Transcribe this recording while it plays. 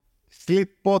Sleep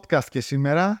podcast και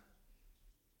σήμερα.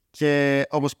 Και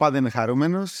όπως πάντα είμαι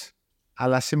χαρούμενος,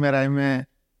 αλλά σήμερα είμαι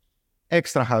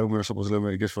έξτρα χαρούμενος, όπως λέω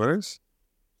μερικές φορές.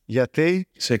 Γιατί...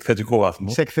 Σε εκθετικό βαθμό.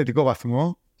 Σε εκθετικό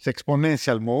βαθμό, σε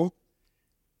exponential mode.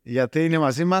 Γιατί είναι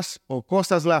μαζί μας ο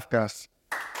Κώστας Λάφκας.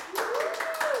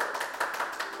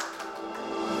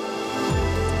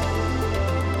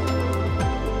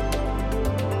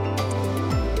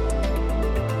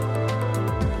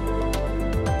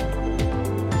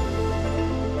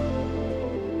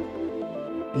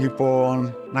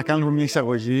 Λοιπόν, να κάνουμε μια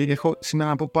εισαγωγή. Έχω σήμερα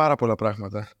να πω πάρα πολλά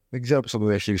πράγματα. Δεν ξέρω πώς θα το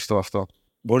διαχειριστώ αυτό.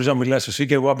 Μπορείς να μιλάς εσύ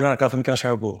και εγώ απλά να κάθομαι και να σε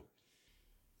ακούω.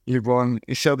 Λοιπόν,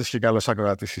 είσαι όντως και καλός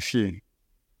ακροατής, ισχύει.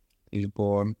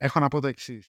 Λοιπόν, έχω να πω το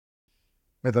εξής.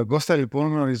 Με τον Κώστα, λοιπόν,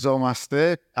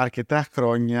 γνωριζόμαστε αρκετά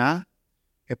χρόνια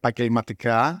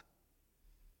επαγγελματικά.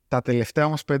 Τα τελευταία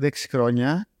όμως 5-6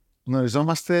 χρόνια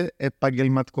γνωριζόμαστε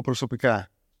επαγγελματικοπροσωπικά.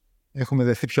 Έχουμε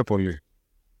δεθεί πιο πολύ.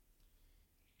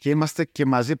 Και είμαστε και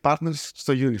μαζί partners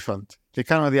στο Unifund. Και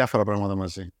κάνουμε διάφορα πράγματα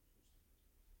μαζί.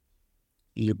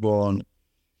 Λοιπόν,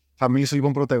 θα μιλήσω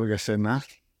λοιπόν πρώτα εγώ για σένα.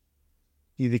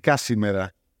 Ειδικά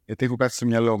σήμερα. Γιατί έχω κάτι στο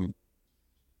μυαλό μου.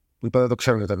 Που είπα δεν το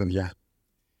ξέρουν τα παιδιά.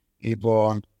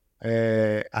 Λοιπόν,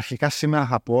 αρχικά σήμερα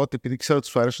θα πω ότι επειδή ξέρω ότι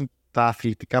σου αρέσουν τα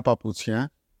αθλητικά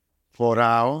παπούτσια,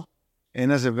 φοράω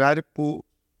ένα ζευγάρι που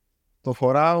το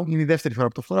φοράω, είναι η δεύτερη φορά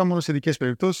που το φοράω, μόνο σε ειδικές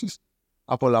περιπτώσεις.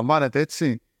 Απολαμβάνεται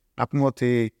έτσι. Να πούμε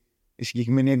ότι η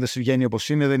συγκεκριμένη έκδοση βγαίνει όπως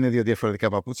είναι, δεν είναι δύο διαφορετικά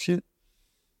παπούτσια.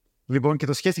 Λοιπόν, και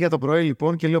το σκέφτηκα το πρωί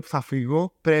λοιπόν και λέω που θα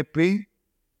φύγω, πρέπει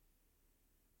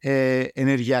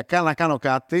ενεργειακά να κάνω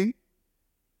κάτι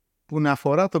που να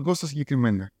αφορά τον Κώστα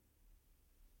συγκεκριμένα.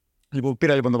 Λοιπόν,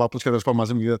 πήρα λοιπόν τα παπούτσια, τέλος πάντων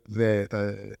μαζί μου, γιατί δεν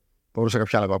μπορούσα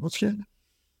κάποια άλλα παπούτσια.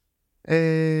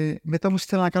 Μετά όμως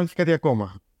ήθελα να κάνω και κάτι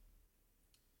ακόμα.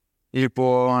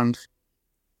 Λοιπόν,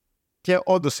 και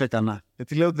όντως έκανα.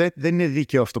 Γιατί λέω δεν είναι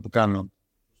δίκαιο αυτό που κάνω.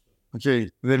 Okay,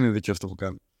 δεν είναι δίκαιο αυτό που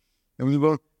κάνω.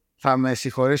 Λοιπόν, θα με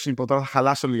συγχωρέσουν λοιπόν, τώρα θα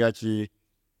χαλάσω λιγάκι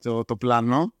το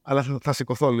πλάνο, αλλά θα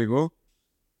σηκωθώ λίγο.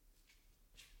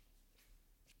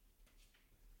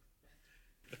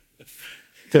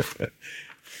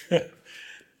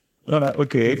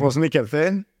 Λοιπόν,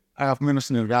 Σνίκερθεν, αγαπημένος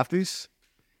συνεργάτης.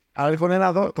 Αλλά λοιπόν,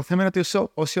 το θέμα είναι ότι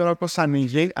όση ώρα πώς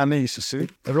ανοίγεις εσύ,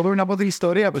 εγώ πρέπει να πω την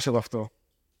ιστορία πίσω από αυτό.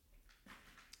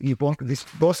 Λοιπόν,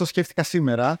 δυστυχώς το σκέφτηκα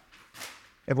σήμερα.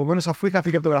 Επομένως, αφού είχα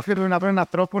φύγει από το γραφείο, πρέπει να βρω έναν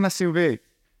τρόπο να συμβεί.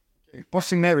 Πώς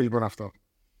συνέβη λοιπόν αυτό?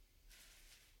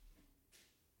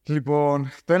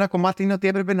 Λοιπόν, το ένα κομμάτι είναι ότι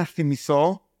έπρεπε να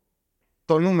θυμηθώ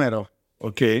το νούμερο.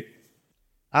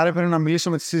 Άρα έπρεπε να μιλήσω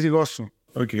με τη σύζυγό σου.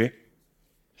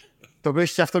 Το οποίο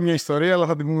έχει και αυτό μια ιστορία, αλλά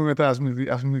θα την πούμε μετά.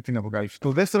 Ας μην την αποκάλυψω.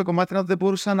 Το δεύτερο κομμάτι είναι ότι δεν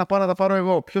μπορούσα να πάω να τα πάρω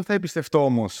εγώ. Ποιο θα εμπιστευτώ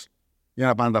όμως για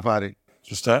να πάω να τα πάρει?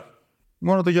 Σωστά.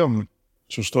 Μόνο το γιο μου.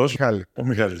 Σωστός. Ο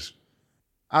Μιχάλης.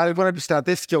 Άρα λοιπόν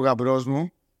επιστρατεύτηκε ο γαμπρός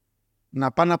μου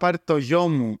να πάει να πάρει το γιο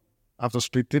μου από το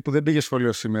σπίτι, που δεν πήγε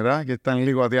σχολείο σήμερα, γιατί ήταν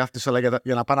λίγο αδιάθετος, αλλά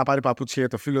για να πάει να πάρει παπούτσια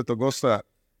για το φίλο τον Κώστα,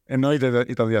 εννοείται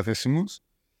ήταν διαθέσιμος.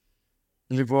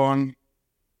 Λοιπόν,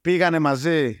 πήγανε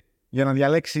μαζί για να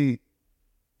διαλέξει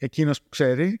εκείνος που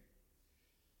ξέρει.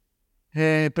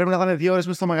 Πρέπει να ήταν 2 ώρες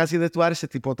μέσα στο μαγαζί, δεν του άρεσε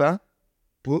τίποτα,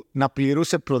 που να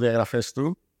πληρούσε προδιαγραφές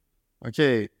του.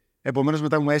 Επομένως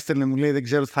μετά μου έστελνε, μου λέει δεν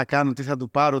ξέρω τι θα κάνω, τι θα του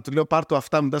πάρω. Του λέω πάρ' του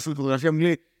αυτά, μετά στη φωτογραφία μου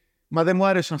λέει μα δεν μου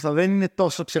άρεσαν αυτά, δεν είναι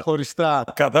τόσο ξεχωριστά.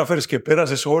 Κατάφερες και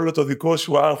πέρασες όλο το δικό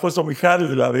σου άγχος, το Μιχάλη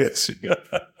δηλαδή έτσι.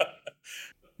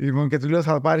 Λοιπόν, και του λέω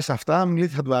θα πάρεις αυτά, μου λέει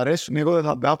θα του αρέσουν. Εγώ δεν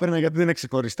θα τα έπαιρνα γιατί δεν είναι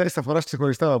ξεχωριστά. Εσύ θα φοράς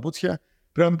ξεχωριστά παπούτσια.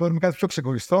 Πρέπει να πάρουμε κάτι πιο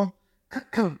ξεχωριστό.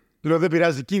 Του λέω δεν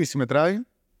πειράζει, η κίνηση μετράει.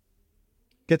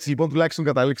 Και έτσι λοιπόν τουλάχιστον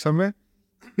καταλήξαμε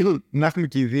να έχουμε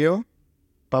και οι δύο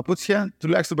παπούτσια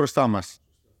τουλάχιστον μπροστά μας.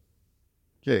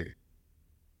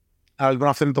 Άρα λοιπόν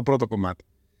αυτό είναι το πρώτο κομμάτι.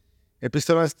 Επίσης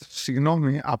θέλω να ζητήσω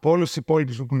συγγνώμη από όλους τους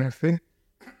υπόλοιπους που έχουν έρθει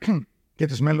και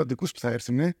τους μελλοντικούς που θα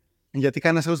έρθουν, γιατί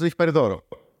κανένας άλλος δεν έχει πάρει δώρο.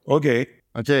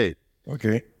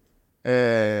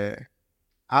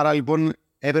 Άρα λοιπόν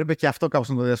έπρεπε και αυτό κάπως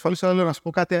να το διασφαλίσω, αλλά λέω να σου πω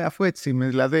κάτι αφού έτσι είμαι.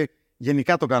 Δηλαδή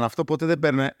γενικά το κάνω αυτό, ποτέ δεν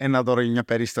παίρνω ένα δώρο για μια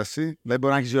περίσταση. Δηλαδή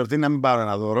μπορεί να έχεις γιορτή να μην πάρω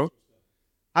ένα δώρο.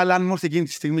 Αλλά αν μου έρθει εκείνη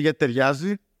τη στιγμή γιατί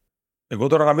ταιριάζει. Εγώ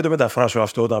τώρα να μην το μεταφράσω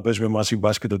αυτό όταν παίζουμε μαζί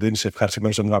μπάσκετ, ότι είσαι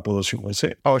ευχαριστημένος με την απόδοση μου,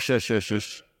 έτσι. Όχι.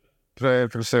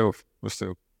 Προς Θεού.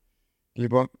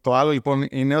 Λοιπόν, το άλλο λοιπόν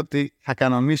είναι ότι θα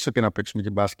κανονίσω και να παίξουμε και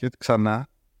μπάσκετ ξανά.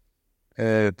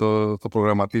 Το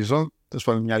προγραμματίζω. Τέλος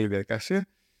πάντων, μια άλλη διαδικασία.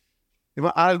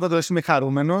 Λοιπόν, άρα λοιπόν τώρα είμαι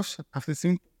χαρούμενος αυτή τη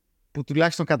στιγμή που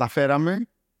τουλάχιστον καταφέραμε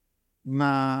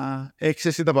να έχεις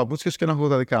εσύ τα παπούτσια σου και να έχω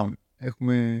τα δικά μου.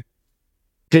 Έχουμε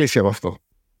κλείσει από αυτό.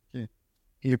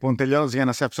 Λοιπόν, τελειώνοντας για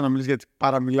να σε αφήσω να μιλήσεις, γιατί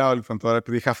παραμιλάω λοιπόν τώρα,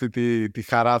 επειδή είχα αυτή τη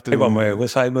χαρά του. Είπαμε, εγώ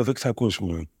θα είμαι εδώ και θα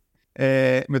ακούσουμε.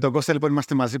 Με τον Κώστα λοιπόν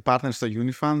είμαστε μαζί partners στο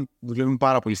Unifund, δουλεύουμε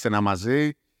πάρα πολύ στενά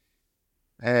μαζί.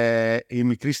 Η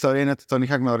μικρή ιστορία είναι ότι τον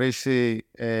είχα γνωρίσει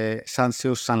σαν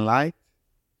CEO Sunlight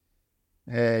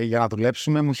για να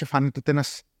δουλέψουμε. Μου είχε φανεί τότε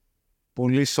ένας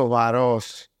πολύ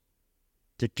σοβαρός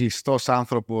και κλειστός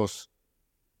άνθρωπος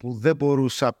που δεν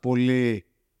μπορούσα πολύ,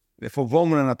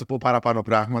 φοβόμουν να του πω παραπάνω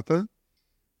πράγματα.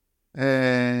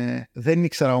 Δεν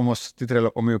ήξερα όμως τι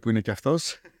τρελοκομείο που είναι κι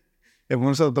αυτός.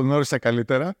 Επομένως θα τον γνώρισα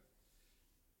καλύτερα.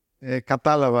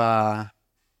 Κατάλαβα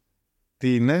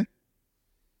τι είναι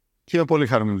και είμαι πολύ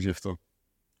χαρούμενος γι' αυτό.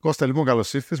 Κώστα, λοιπόν,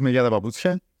 καλώς ήρθες με για τα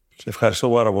παπούτσια. Σε ευχαριστώ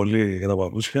πάρα πολύ για τα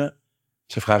παπούτσια.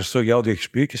 Σε ευχαριστώ για ό,τι έχεις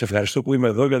πει και σε ευχαριστώ που είμαι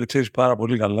εδώ, γιατί ξέρεις πάρα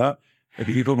πολύ καλά,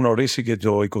 επειδή έχω γνωρίσει και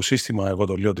το οικοσύστημα, εγώ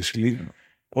το λέω, της Lead,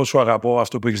 πόσο αγαπώ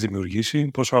αυτό που έχεις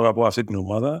δημιουργήσει, πόσο αγαπώ αυτή την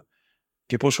ομάδα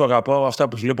και πόσο αγαπάω αυτά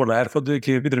που βλέπω να έρχονται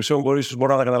και επίτρεψέ μου,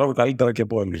 μπορώ να τα καταλάβω καλύτερα και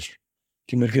από εμείς.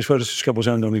 Και μερικές φορές ίσως και από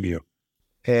εσένα τον ίδιο.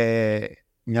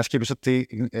 Μιας και είπες ότι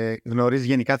γνωρίζεις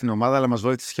γενικά την ομάδα, αλλά μας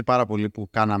βοήθησε και πάρα πολύ που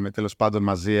κάναμε τέλος πάντων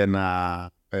μαζί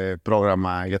ένα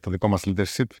πρόγραμμα για το δικό μας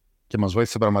leadership και μας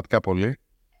βοήθησε πραγματικά πολύ.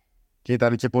 Και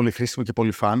ήταν και πολύ χρήσιμο και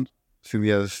πολύ fun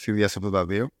συνδυάσει αυτά τα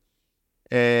δύο.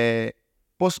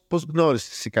 Πώς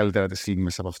γνώρισες εσύ καλύτερα τη Sleek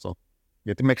μέσα από αυτό?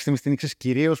 Γιατί μέχρι στιγμής την ήξερες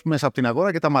κυρίως μέσα από την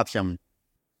αγορά και τα μάτια μου.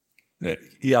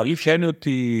 Η αλήθεια είναι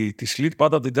ότι τη Sleek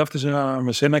πάντα την ταύτιζα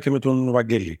με σένα και με τον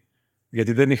Βαγγέλη.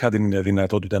 Γιατί δεν είχα την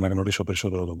δυνατότητα να γνωρίσω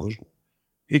περισσότερο τον κόσμο.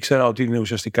 Ήξερα ότι είναι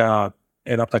ουσιαστικά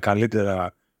ένα από τα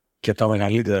καλύτερα και από τα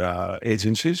μεγαλύτερα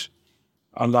agencies,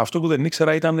 αλλά αυτό που δεν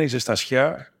ήξερα ήταν η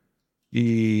ζεστασιά,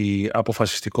 η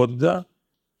αποφασιστικότητα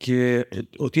και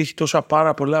ότι έχει τόσα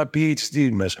πάρα πολλά PhD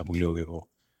μέσα που λέω εγώ.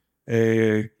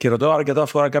 Και ρωτάω αρκετά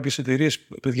φορά κάποιες εταιρείες,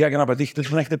 παιδιά, για να πετύχετε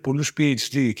πρέπει να έχετε πολλούς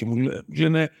PhD και μου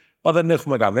λένε, μα δεν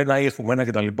έχουμε κανένα ή έχουμε ένα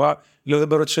κτλ. Λέω, δεν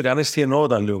με ρώτησε κανένας τι εννοώ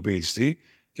όταν λέω PhD.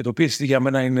 Και το PhD για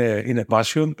μένα είναι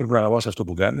passion, πρέπει να αγαπάς αυτό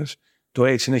που κάνεις. Το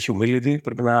H είναι humility,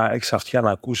 πρέπει να έχεις αυτιά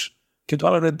να ακούς. Και το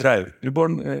άλλο είναι drive.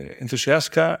 Λοιπόν,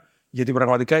 ενθουσιάστηκα γιατί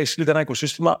πραγματικά η Sleek ήταν ένα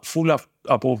οικοσύστημα full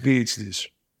από PhDs.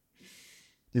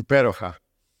 Υπέροχα.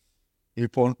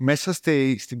 Λοιπόν, μέσα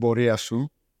στην πορεία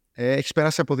σου έχεις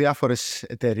περάσει από διάφορες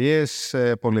εταιρείες,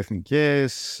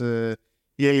 πολυεθνικές,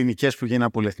 οι ελληνικές που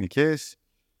γίνανε πολυεθνικές.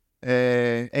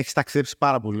 Έχεις ταξιδέψει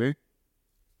πάρα πολύ.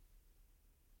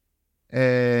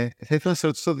 Θα ήθελα να σε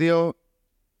ρωτήσω δύο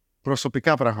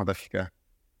προσωπικά πράγματα αρχικά.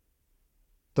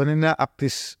 Το ένα είναι από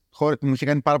τις χώρες που μου είχε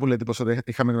κάνει πάρα πολύ εντύπωση ότι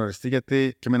είχαμε γνωριστεί,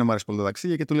 γιατί και εμένα μου αρέσει πολύ το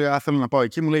ταξίδι, και του λέει: θέλω να πάω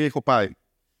εκεί, μου λέει: έχω πάει.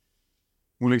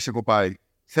 Μου λέει: έχω πάει.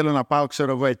 Θέλω να πάω,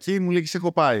 ξέρω εγώ, εκεί, μου λέει: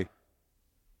 έχω πάει.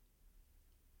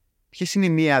 Ποιες είναι οι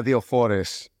μία-δύο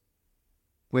χώρες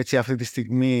που έτσι αυτή τη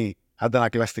στιγμή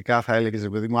αντανακλαστικά θα έλεγες,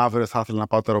 παιδί μου, αύριο θα ήθελα να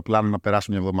πάω το αεροπλάνο να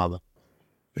περάσω μια εβδομάδα?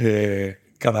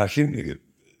 Καταρχήν,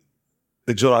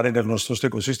 δεν ξέρω αν είναι γνωστό στο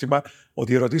οικοσύστημα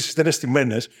ότι οι ερωτήσεις δεν είναι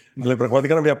στημένες, αλλά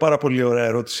πραγματικά είναι μια πάρα πολύ ωραία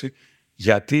ερώτηση.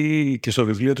 Γιατί και στο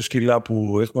βιβλίο του Σκυλά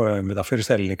που έχουμε μεταφέρει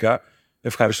στα ελληνικά,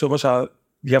 ευχαριστώ μέσα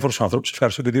διάφορους ανθρώπους,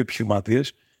 ευχαριστώ και δύο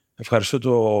επιχειρηματίες, ευχαριστώ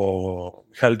τον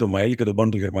Μιχάλη τον Μαΐλη και τον Πάνο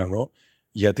τον Γερμανό,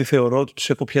 γιατί θεωρώ ότι τους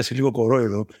έχω πιάσει λίγο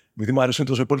κορόιδο, επειδή μου αρέσουν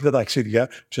τόσο πολύ τα ταξίδια.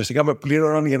 Ουσιαστικά με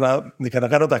πλήρωναν για να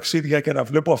κάνω ταξίδια και να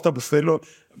βλέπω αυτά που θέλω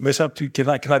και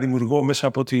να δημιουργώ μέσα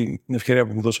από την ευκαιρία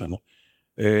που μου δώσανε.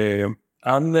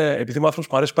 Επειδή είμαι άνθρωπος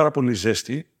που μου αρέσει πάρα πολύ η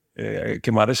ζέστη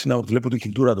και μου αρέσει να βλέπω την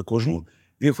κουλτούρα του κόσμου,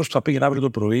 δύο χώρες που θα πήγαινα αύριο το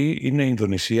πρωί είναι η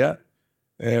Ινδονησία,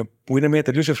 που είναι μια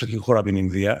τελείως διαφορετική χώρα από την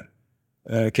Ινδία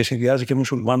και συνδυάζει και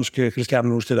μουσουλμάνους και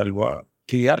χριστιανούς κτλ.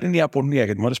 Και η άλλη είναι η Ιαπωνία,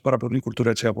 γιατί μου αρέσει πάρα πολύ η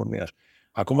κουλτούρα της Ιαπωνίας.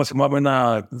 Ακόμα θυμάμαι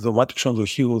ένα δωμάτιο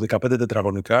ξενοδοχείου 15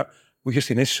 τετραγωνικά που είχε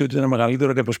στην αίσθηση ότι ήταν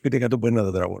μεγαλύτερο και από σπίτι 150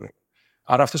 τετραγωνικά.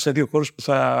 Άρα αυτές είναι δύο χώρες που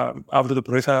αύριο το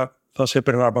πρωί θα σε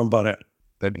έπαιρνα να πάμε παρέα.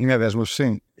 Είναι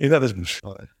δέσμευση. Είναι δέσμευση.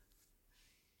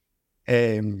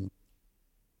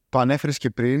 Το ανέφερες και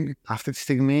πριν. Αυτή τη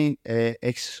στιγμή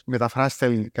έχεις μεταφράσει στα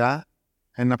ελληνικά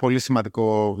ένα πολύ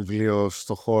σημαντικό βιβλίο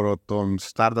στον χώρο των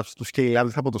startups, του Scale Up.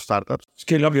 Δεν θα πω το startups.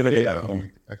 Scale Up για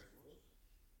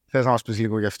Θες να μας πεις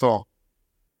λίγο γι' αυτό?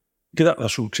 Κοίτα, να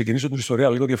σου ξεκινήσω την ιστορία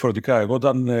λίγο διαφορετικά. Εγώ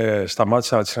όταν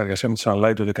σταμάτησα τη συνεργασία με τη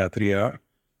Sunlight το 2013,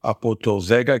 από το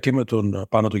 10 και με τον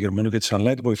Πάνο τον Γερμανό και τη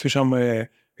Sunlight βοηθήσαμε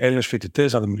Έλληνες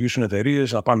φοιτητές να δημιουργήσουν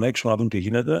εταιρείες, να πάνε έξω να δουν τι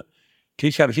γίνεται. Και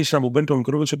είχε αρχίσει να μου μπαίνει το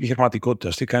μικρόβιο της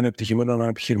επιχειρηματικότητας. Τι κάνει επιτυχημένο έναν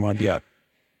επιχειρηματία.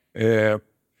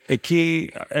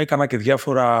 Εκεί έκανα και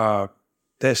διάφορα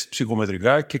τεστ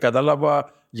ψυχομετρικά και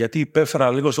κατάλαβα γιατί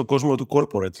υπέφερα λίγο στον κόσμο του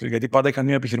corporate. Γιατί πάντα είχα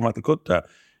μια επιχειρηματικότητα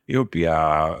η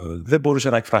οποία δεν μπορούσε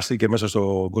να εκφραστεί και μέσα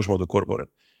στον κόσμο του corporate.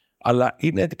 Αλλά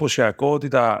είναι εντυπωσιακό ότι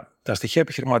τα στοιχεία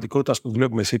επιχειρηματικότητας που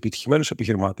βλέπουμε σε επιτυχημένους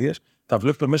επιχειρηματίες τα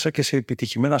βλέπουμε μέσα και σε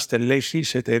επιτυχημένα στελέχη,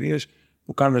 σε εταιρείες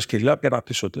που κάνουν scale-up και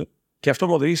αναπτύσσονται. Και αυτό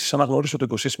μου οδήγησε να γνωρίσω το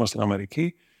οικοσύστημα στην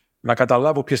Αμερική να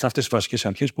καταλάβω ποιες είναι αυτές οι βασικές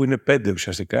αρχές, που είναι 5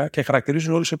 ουσιαστικά και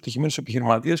χαρακτηρίζουν όλους τους επιτυχημένους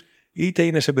επιχειρηματίες, είτε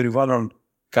είναι σε περιβάλλον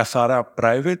καθαρά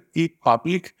private ή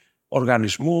public,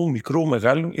 οργανισμού, μικρού,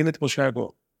 μεγάλου, είναι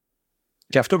εντυπωσιακό.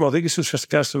 Και αυτό με οδήγησε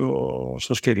ουσιαστικά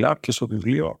στο Scale Up και στο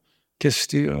βιβλίο και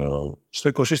στο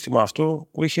οικοσύστημα αυτό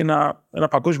που είχε ένα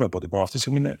παγκόσμιο αποτύπωμα. Αυτή τη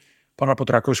στιγμή είναι πάνω από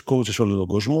 300 coaches σε όλο τον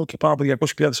κόσμο και πάνω από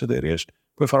 200.000 εταιρείες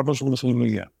που εφαρμόζουν τη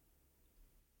μεθοδολογία.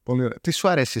 Πολύ ωραία. Τι σου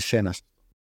αρέσει εσένα?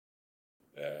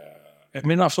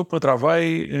 Εμένα αυτό που με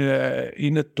τραβάει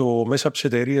είναι το μέσα από τις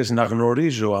εταιρείες να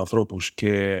γνωρίζω ανθρώπους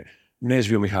και νέες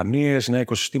βιομηχανίες, νέα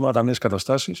οικοσυστήματα, νέες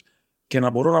καταστάσεις και να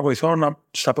μπορώ να βοηθάω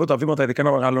στα πρώτα βήματα ειδικά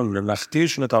να μεγαλώνουν, να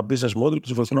χτίσουν τα business model που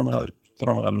τους βοηθούν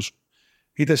να μεγαλώσουν.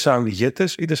 Είτε σαν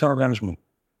ηγέτες, είτε σαν οργανισμό.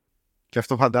 Και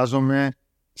αυτό φαντάζομαι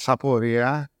σαν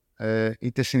πορεία,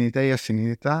 είτε συνειδητά ή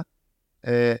ασυνείδητα,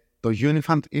 το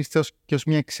Unifund ήρθε και ως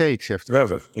μια εξέλιξη αυτή.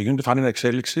 Βέβαια, το Unifund είναι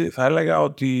εξέλιξη. Θα έλεγα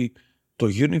ότι το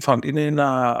Unifund είναι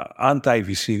ένα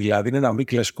anti-VC, δηλαδή είναι ένα μη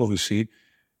κλασικό VC,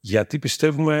 γιατί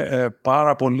πιστεύουμε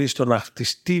πάρα πολύ στο να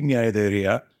χτιστεί μια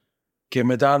εταιρεία και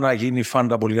μετά να γίνει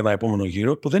fundable για ένα επόμενο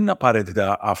γύρο, που δεν είναι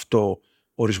απαραίτητα αυτό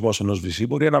ορισμός ενός VC.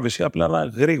 Μπορεί ένα VC απλά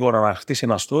γρήγορα να χτίσει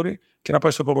ένα story και να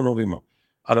πάει στο επόμενο βήμα.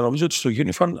 Αλλά νομίζω ότι στο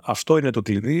Unifund αυτό είναι το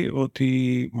κλειδί,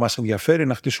 ότι μας ενδιαφέρει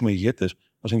να χτίσουμε ηγέτες,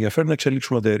 μας ενδιαφέρει να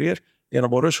εξελίξουμε εταιρείες για να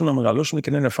μπορέσουν να μεγαλώσουν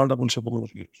και να είναι fundable σε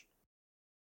επόμενους γύρους.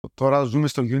 Τώρα ζούμε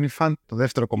στο Unifund, το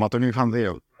δεύτερο κομμάτι, το Unifund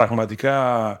 2.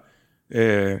 Πραγματικά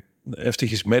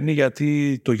ευτυχισμένοι,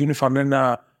 γιατί το Unifund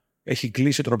 1 έχει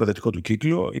κλείσει τον επενδυτικό του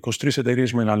κύκλο, 23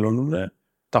 εταιρείες μεγαλώνουν.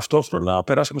 Ταυτόχρονα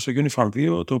περάσαμε στο Unifund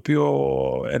 2, το οποίο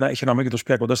είχε ένα μέγεθος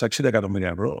πια κοντά στα 60 εκατομμύρια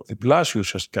ευρώ, διπλάσιο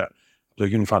ουσιαστικά το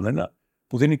Unifund 1,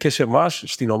 που δίνει και σε εμάς,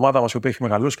 στην ομάδα μας, η οποία έχει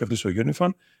μεγαλώσει και αυτή στο Unifund,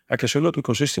 αλλά και σε όλο το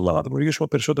οικοσύστημα, να δημιουργήσουμε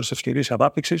περισσότερες ευκαιρίες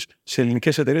ανάπτυξης σε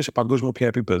ελληνικές εταιρείες σε παγκόσμιο πια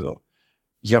επίπεδο.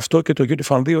 Γι' αυτό και το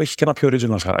Unifund 2 έχει και ένα πιο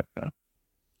original χαρακτήρα.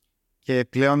 Και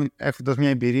πλέον, έχοντας μια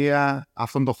εμπειρία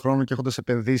αυτόν τον χρόνο και έχοντας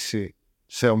επενδύσει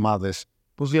σε ομάδες,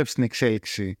 πώς βλέπεις την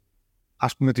εξέλιξη,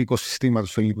 ας πούμε, του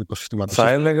οικοσυστήματος, του ελληνικού οικοσυστήματος? Θα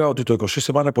έλεγα ότι το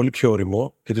οικοσύστημα είναι πολύ πιο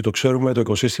όριμο, γιατί το ξέρουμε το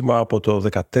οικοσύστημα από το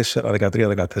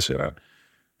 2013-2014.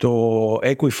 Το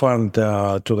Equifund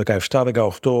το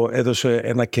 2017-2018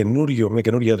 έδωσε μια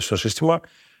καινούργια στο σύστημα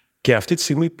και αυτή τη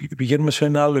στιγμή πηγαίνουμε σε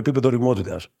ένα άλλο επίπεδο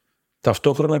ωριμότητας.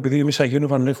 Ταυτόχρονα, επειδή εμείς σαν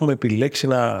Unifund έχουμε επιλέξει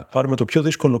να πάρουμε το πιο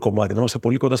δύσκολο κομμάτι, να είμαστε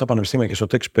πολύ κοντά στα πανεπιστήμια και στο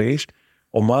tech space,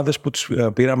 ομάδες που τις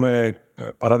πήραμε,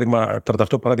 παράδειγμα,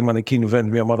 παράδειγμα είναι Key Event,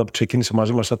 μια ομάδα που ξεκίνησε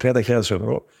μαζί μας στα 30.000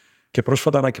 ευρώ και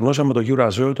πρόσφατα ανακοινώσαμε το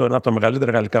Eurozone, ένα από τα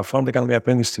μεγαλύτερα γαλλικά fund, έκανε μια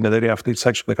επένδυση στην εταιρεία αυτή της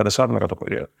τάξης του 14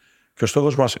 εκατομμύρια. Και ο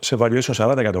στόχος μας σε valuation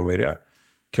 40 εκατομμύρια.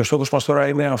 Και ο στόχος μας τώρα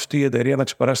είναι αυτή η εταιρεία να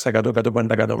ξεπεράσει τα 100-150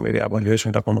 εκατομμύρια valuation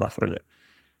τα επόμενα χρόνια.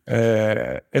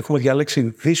 Έχουμε διαλέξει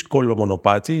δύσκολο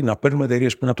μονοπάτι, να παίρνουμε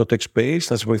εταιρείες που είναι από το tech space,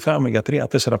 να τις βοηθάμε για 3,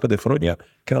 4, 5 χρόνια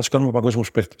και να τις κάνουμε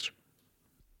παγκόσμιους παίχτες.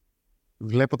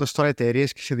 Βλέποντας τώρα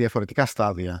εταιρείες και σε διαφορετικά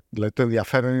στάδια. Δηλαδή, το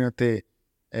ενδιαφέρον είναι ότι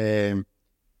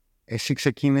εσύ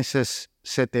ξεκίνησες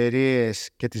σε εταιρείες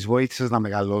και τις βοήθησες να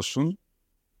μεγαλώσουν.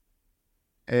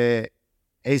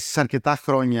 Έζησες αρκετά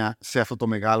χρόνια σε αυτό το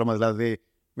μεγάλωμα, δηλαδή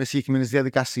με συγκεκριμένες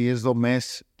διαδικασίες,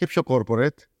 δομές και πιο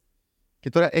corporate. Και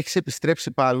τώρα έχεις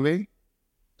επιστρέψει πάλι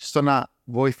στο να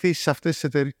βοηθήσεις αυτές τις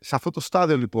εταιρείες, σε αυτό το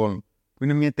στάδιο λοιπόν, που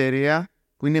είναι μια εταιρεία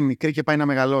που είναι μικρή και πάει να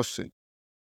μεγαλώσει.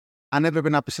 Αν έπρεπε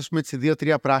να πεις, ας πούμε, έτσι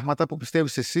 2-3 πράγματα που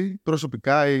πιστεύεις εσύ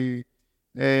προσωπικά ή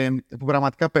που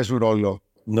πραγματικά παίζουν ρόλο,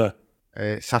 ναι,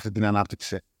 σε αυτή την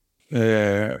ανάπτυξη.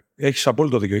 Έχεις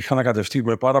απόλυτο δίκιο. Είχα ανακατευτεί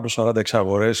με πάρα από 40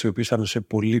 εξαγορές, οι οποίες ήταν σε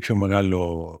πολύ πιο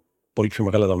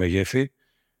μεγάλα τα μεγέθη.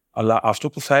 Αλλά αυτό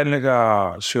που θα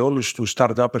έλεγα σε όλους τους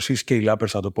startuppers ή scale-uppers,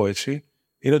 θα το πω έτσι,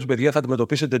 είναι ότι, παιδιά, θα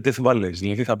αντιμετωπίσετε death valleys.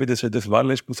 Δηλαδή θα μπείτε σε death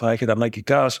valleys που θα έχετε ανάγκη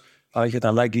cash, θα έχετε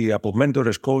ανάγκη από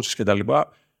mentors, coaches κτλ.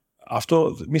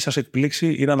 Αυτό, μη σας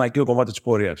εκπλήξει, είναι αναγκαίο κομμάτι της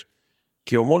πορείας.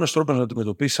 Και ο μόνος τρόπος να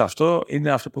αντιμετωπίσεις αυτό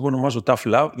είναι αυτό που εγώ ονομάζω tough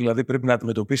love, δηλαδή πρέπει να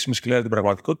αντιμετωπίσεις με σκληρά την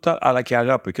πραγματικότητα, αλλά και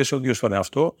αγάπη. Και σε ό,τι στον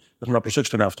εαυτό, πρέπει να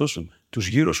προσέξεις τον εαυτό σου, τους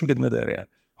γύρω σου και την εταιρεία.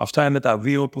 Αυτά είναι τα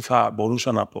δύο που θα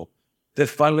μπορούσα να πω.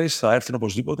 Death valleys θα έρθουν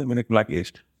οπωσδήποτε, μην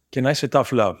εκπλακείς, και να είσαι tough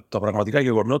love. Τα πραγματικά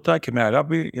γεγονότα και με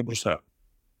αγάπη για μπροστά.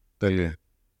 Τέλεια.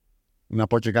 Να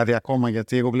πω και κάτι ακόμα,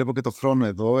 γιατί εγώ βλέπω και το χρόνο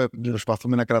εδώ.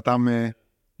 Προσπαθούμε να κρατάμε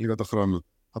λίγο το χρόνο.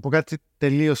 Θα πω κάτι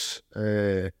τελείως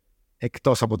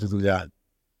εκτός από τη δουλειά.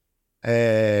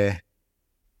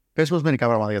 Πες μας μερικά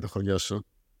πράγματα για το χωριό σου.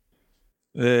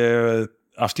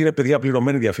 Αυτή είναι, παιδιά,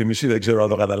 πληρωμένη διαφήμιση, δεν ξέρω αν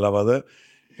το καταλάβατε.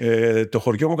 Το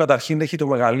χωριό μου καταρχήν έχει το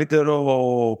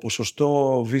μεγαλύτερο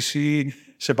ποσοστό VC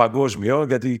σε παγκόσμιο,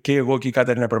 γιατί και εγώ και η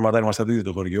Κατερίνα Περματά είμαστε από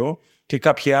το χωριό και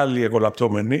κάποιοι άλλοι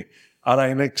εγγολαπτώμενοι. Άρα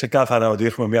είναι ξεκάθαρα ότι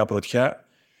έχουμε μια πρωτιά.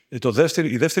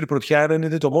 Η δεύτερη πρωτιά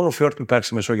είναι το μόνο fjord που υπάρχει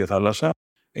στη Μεσόγειο θάλασσα.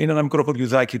 Είναι ένα μικρό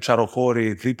χωριουδάκι,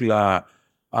 ψαροχώρι, δίπλα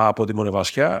από τη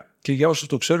Μονεβασιά. Και για όσους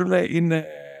το ξέρουν, είναι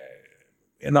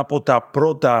ένα από τα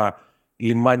πρώτα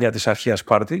λιμάνια της αρχαίας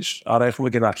Σπάρτης. Άρα έχουμε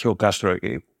και ένα αρχαίο κάστρο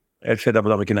εκεί. Έρχεται από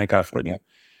τα μεκυναϊκά χρόνια.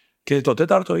 Και το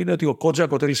τέταρτο είναι ότι ο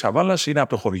Κότζακ, ο Τέλης Σαββάλλας, είναι από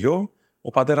το χωριό. Ο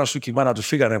πατέρας του και η μάνα του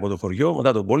φύγανε από το χωριό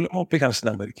μετά τον πόλεμο, πήγαν στην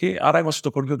Αμερική. Άρα είμαστε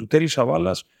στο χωριό του Τέλη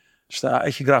Σαββάλλας.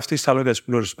 Έχει γραφτεί στα λόγια της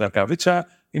πλώρης του Καρκαβίτσα.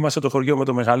 Είμαστε το χωριό με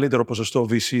το μεγαλύτερο ποσοστό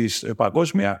VC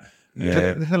παγκόσμια.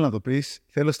 Δεν θέλω να το πεις.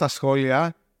 Θέλω στα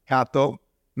σχόλια κάτω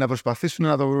να προσπαθήσουν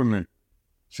να το βρούνε.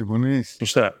 Συμφωνείς?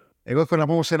 Σωστά. Εγώ έχω να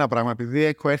πω όμως ένα πράγμα, επειδή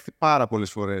έχω έρθει πάρα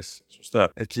πολλές φορές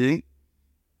εκεί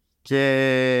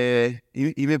και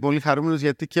είμαι πολύ χαρούμενος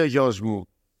γιατί και ο γιος μου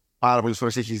πάρα πολλές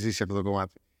φορές έχει ζήσει αυτό το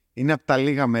κομμάτι. Είναι από τα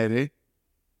λίγα μέρη.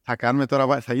 Θα κάνουμε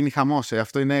τώρα, θα γίνει χαμός.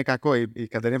 Αυτό είναι κακό. Η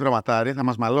Κατερίνα Βραματάρη θα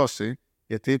μας μαλώσει,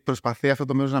 γιατί προσπαθεί αυτό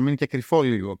το μέρος να μείνει και κρυφό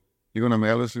λίγο. Λίγο να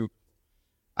μεγαλώσει.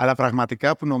 Αλλά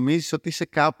πραγματικά που νομίζεις ότι είσαι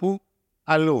κάπου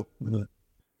αλλού.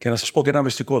 Και να σας πω και ένα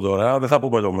μυστικό τώρα, δεν θα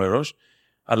πούμε το μέρος,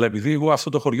 αλλά επειδή εγώ αυτό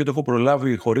το χωριό το έχω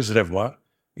προλάβει χωρίς ρεύμα,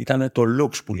 ήταν το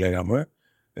Lux που λέγαμε.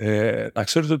 Να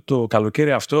ξέρετε ότι το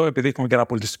καλοκαίρι αυτό, επειδή έχουμε και ένα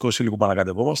πολιτιστικό σύλλογο που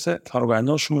ανακατευόμαστε, θα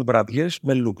οργανώσουμε βραδιές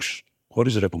με Lux,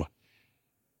 χωρίς ρεύμα.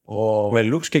 Με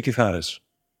Lux και κιθάρες.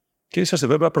 Και είσαστε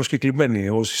βέβαια προσκεκλημένοι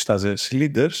όσοι είστε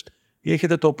leaders ή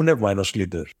έχετε το πνεύμα ενός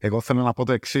leader. Εγώ θέλω να πω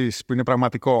το εξής, που είναι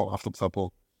πραγματικό αυτό που θα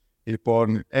πω.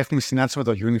 Λοιπόν, έχουμε συνάντηση με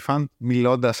το Unifund,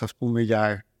 μιλώντας, ας πούμε,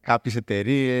 για κάποιες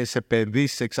εταιρείες,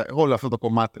 επενδύσεις, όλο αυτό το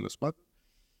κομμάτι, τέλος πάντων.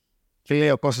 Και λέει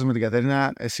ο Κώστας με την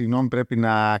Κατερίνα, συγγνώμη, πρέπει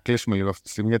να κλείσουμε λίγο αυτή τη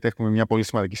στιγμή, γιατί έχουμε μια πολύ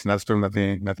σημαντική συνάντηση,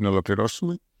 πρέπει να την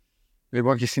ολοκληρώσουμε.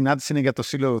 Λοιπόν, και η συνάντηση είναι για το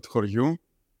σύλλογο του χωριού.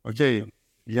 Okay.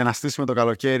 Για να στήσουμε το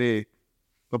καλοκαίρι,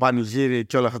 το πανηγύρι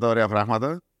και όλα αυτά τα ωραία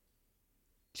πράγματα.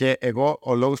 Και εγώ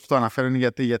ο λόγος που το αναφέρω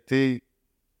είναι γιατί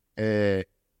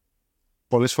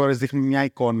πολλές φορές δείχνει μια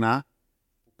εικόνα.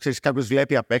 Ξέρεις, κάποιος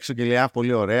βλέπει απ' έξω και λέει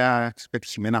πολύ ωραία,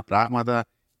 πετυχημένα πράγματα.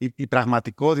 Η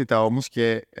πραγματικότητα όμως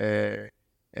και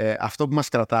αυτό που μας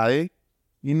κρατάει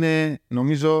είναι,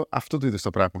 νομίζω, αυτού του είδους τα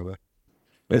πράγματα.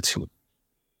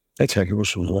 Έτσι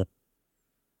ακριβώς είναι.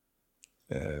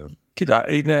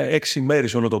 Κοίτα, είναι 6 μέρες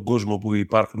σε όλο τον κόσμο που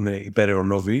υπάρχουν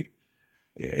υπεραιωνόβοι.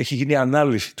 Έχει γίνει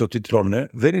ανάλυση το τι τρώνε.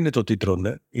 Δεν είναι το τι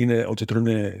τρώνε, είναι ότι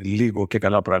τρώνε λίγο και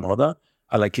καλά πράγματα,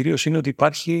 αλλά κυρίως είναι ότι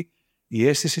υπάρχει η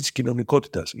αίσθηση της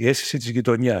κοινωνικότητας, η αίσθηση της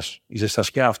γειτονιάς, η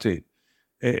ζεστασιά αυτή.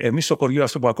 Εμείς στο χωριό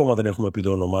αυτό που ακόμα δεν έχουμε πει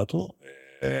το όνομά του,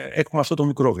 έχουμε αυτό το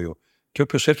μικρόβιο. Και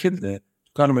όποιος έρχεται,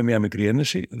 κάνουμε μια μικρή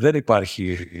ένεση, δεν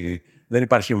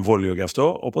υπάρχει εμβόλιο γι'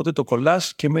 αυτό, οπότε το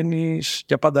κολλάς και μένεις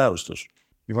για πάντα άρρωστος.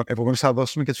 Λοιπόν, επομένως θα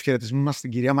δώσουμε και τους χαιρετισμούς μας στην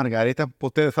κυρία Μαργαρίτα, που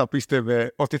ποτέ δεν θα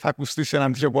πίστευε ότι θα ακουστεί σε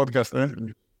έναν τέτοιο podcast.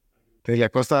 Τέλεια,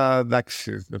 Κώστα,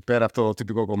 εντάξει, πέρα από το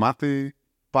τυπικό κομμάτι,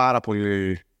 πάρα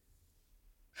πολύ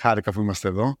χάρηκα που είμαστε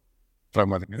εδώ.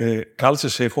 Πραγματικά.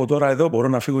 Κάλσες, έχω τώρα εδώ, μπορώ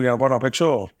να φύγω για να πάω να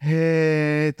παίξω.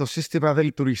 Το σύστημα δεν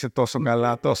λειτουργήσε τόσο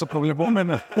καλά, τόσο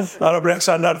προβλεπόμενα. Άρα πρέπει να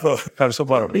ξανάρθω. Ευχαριστώ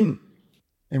πάρα πολύ.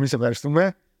 Εμείς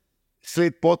ευχαριστούμε.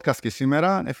 Slate Podcast και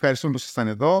σήμερα. Ευχαριστούμε που ήσασταν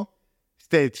εδώ.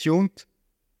 Stay tuned.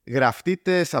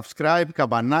 Γραφτείτε, subscribe,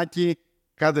 καμπανάκι,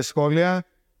 κάντε σχόλια.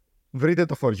 Βρείτε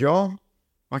το χωριό.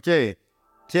 Okay.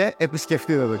 Και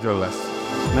επισκεφτείτε το κιόλας.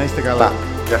 Να είστε καλά.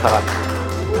 Γεια χαρά.